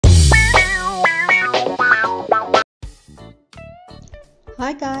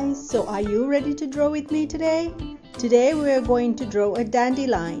Hi guys, so are you ready to draw with me today? Today we are going to draw a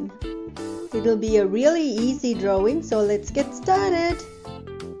dandelion. It'll be a really easy drawing, so let's get started.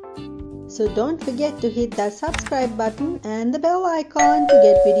 So don't forget to hit that subscribe button and the bell icon to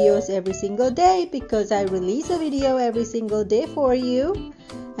get videos every single day, because I release a video every single day for you.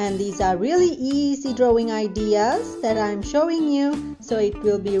 And these are really easy drawing ideas that I'm showing you, so it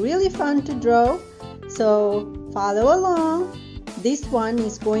will be really fun to draw. So follow along. This one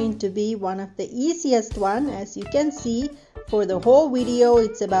is going to be one of the easiest one. As you can see, for the whole video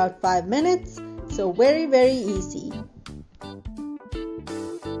it's about 5 minutes, so very easy.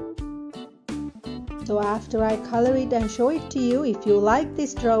 So after I color it and show it to you, if you like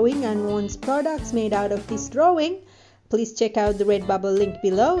this drawing and wants products made out of this drawing, please check out the Redbubble link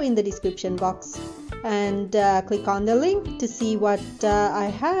below in the description box and click on the link to see what I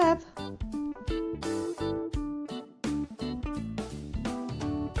have.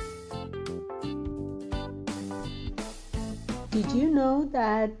 Did you know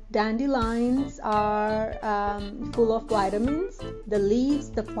that dandelions are full of vitamins? The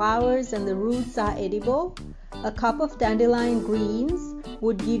leaves, the flowers and the roots are edible. A cup of dandelion greens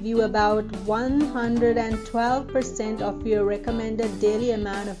would give you about 112% of your recommended daily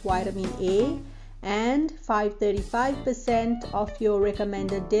amount of vitamin A and 535% of your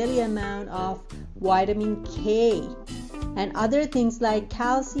recommended daily amount of vitamin K, and other things like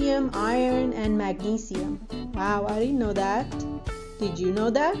calcium, iron and magnesium. Wow, I didn't know that. Did you know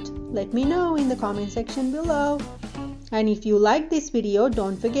that? Let me know in the comment section below. And if you like this video,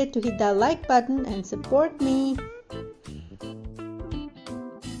 don't forget to hit that like button and support me.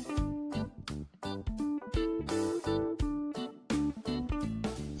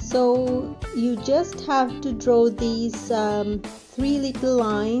 So you just have to draw these 3 little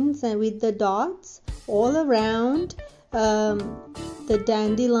lines and with the dots all around the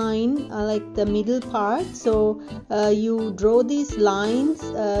dandelion, like the middle part. So you draw these lines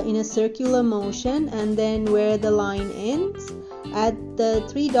in a circular motion, and then where the line ends, add the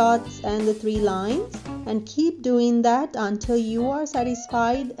 3 dots and the 3 lines, and keep doing that until you are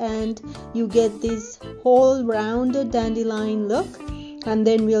satisfied and you get this whole rounded dandelion look. And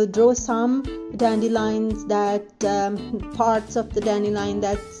then we'll draw some dandelions, that parts of the dandelion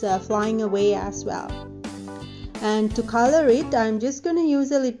that's flying away as well. And to color it, I'm just going to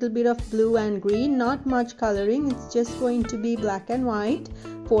use a little bit of blue and green, not much coloring. It's just going to be black and white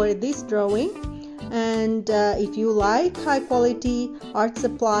for this drawing. And if you like high quality art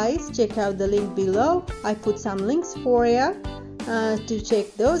supplies, check out the link below. I put some links for you to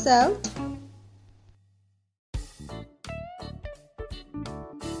check those out.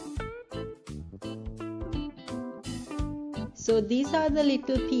 So these are the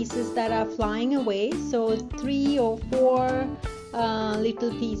little pieces that are flying away. So 3 or 4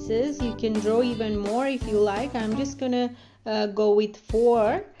 little pieces. You can draw even more if you like. I'm just gonna go with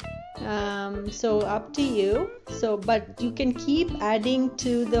 4. So up to you. So but you can keep adding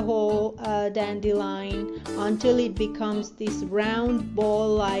to the whole dandelion until it becomes this round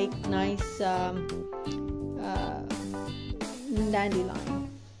ball like nice dandelion.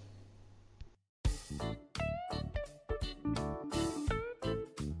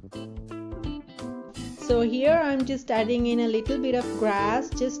 So here I'm just adding in a little bit of grass,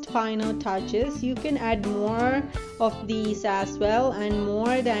 just final touches. You can add more of these as well, and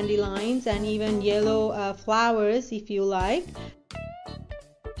more dandelions and even yellow flowers if you like.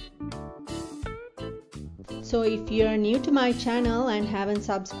 So if you're new to my channel and haven't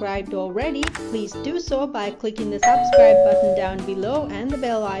subscribed already, please do so by clicking the subscribe button down below and the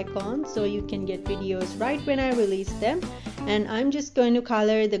bell icon, so you can get videos right when I release them. And I'm just going to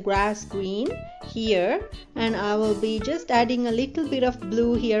color the grass green here, and I will be just adding a little bit of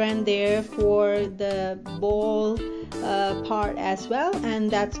blue here and there for the ball part as well, and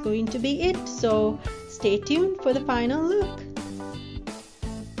that's going to be it. So stay tuned for the final look.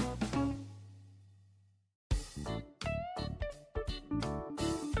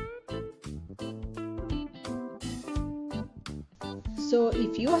 So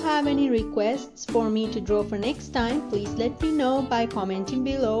if you have any requests for me to draw for next time, please let me know by commenting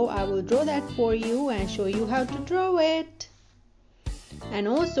below. I will draw that for you and show you how to draw it. And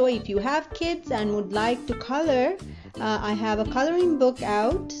also, if you have kids and would like to color, I have a coloring book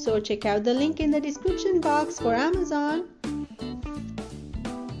out, so check out the link in the description box for Amazon.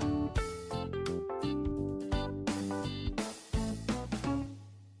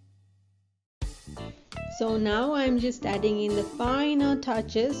 So now I'm just adding in the final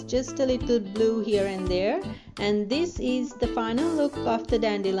touches, just a little blue here and there, and this is the final look of the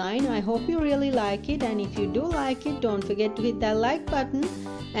dandelion. I hope you really like it, and if you do like it, don't forget to hit that like button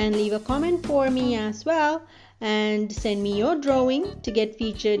and leave a comment for me as well, and send me your drawing to get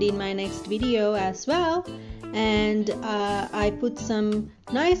featured in my next video as well. And I put some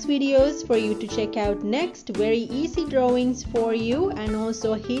nice videos for you to check out next, very easy drawings for you, and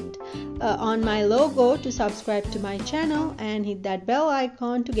also hit on my logo to subscribe to my channel and hit that bell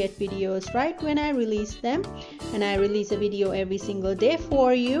icon to get videos right when I release them. And I release a video every single day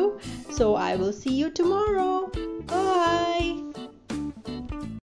for you, so I will see you tomorrow.